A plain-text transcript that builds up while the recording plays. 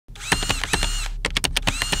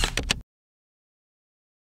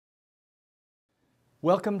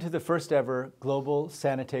Welcome to the first ever Global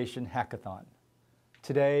Sanitation Hackathon.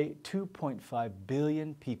 Today, 2.5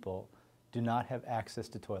 billion people do not have access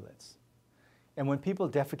to toilets. And when people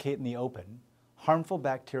defecate in the open, harmful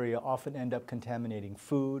bacteria often end up contaminating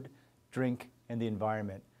food, drink, and the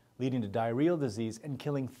environment, leading to diarrheal disease and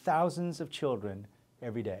killing thousands of children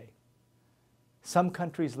every day. Some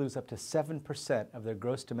countries lose up to 7% of their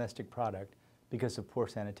gross domestic product because of poor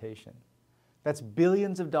sanitation. That's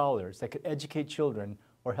billions of dollars that could educate children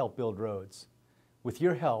or help build roads. With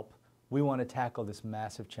your help, we want to tackle this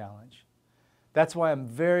massive challenge. That's why I'm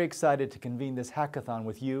very excited to convene this hackathon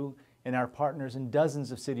with you and our partners in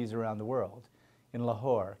dozens of cities around the world, in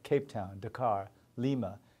Lahore, Cape Town, Dakar,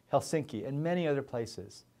 Lima, Helsinki, and many other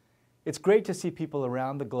places. It's great to see people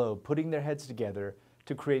around the globe putting their heads together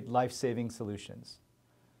to create life-saving solutions.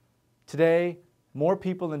 Today, more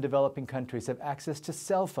people in developing countries have access to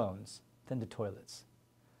cell phones than to toilets.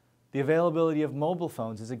 The availability of mobile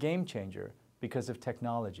phones is a game changer because of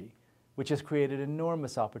technology, which has created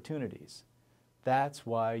enormous opportunities. That's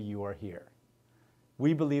why you are here.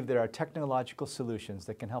 We believe there are technological solutions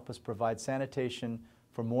that can help us provide sanitation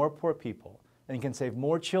for more poor people and can save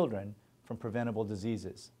more children from preventable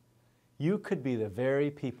diseases. You could be the very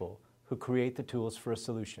people who create the tools for a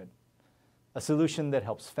solution that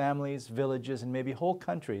helps families, villages, and maybe whole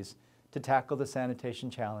countries to tackle the sanitation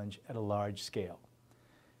challenge at a large scale.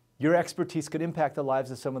 Your expertise could impact the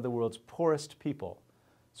lives of some of the world's poorest people.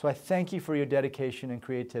 So I thank you for your dedication and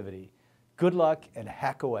creativity. Good luck and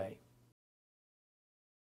hack away.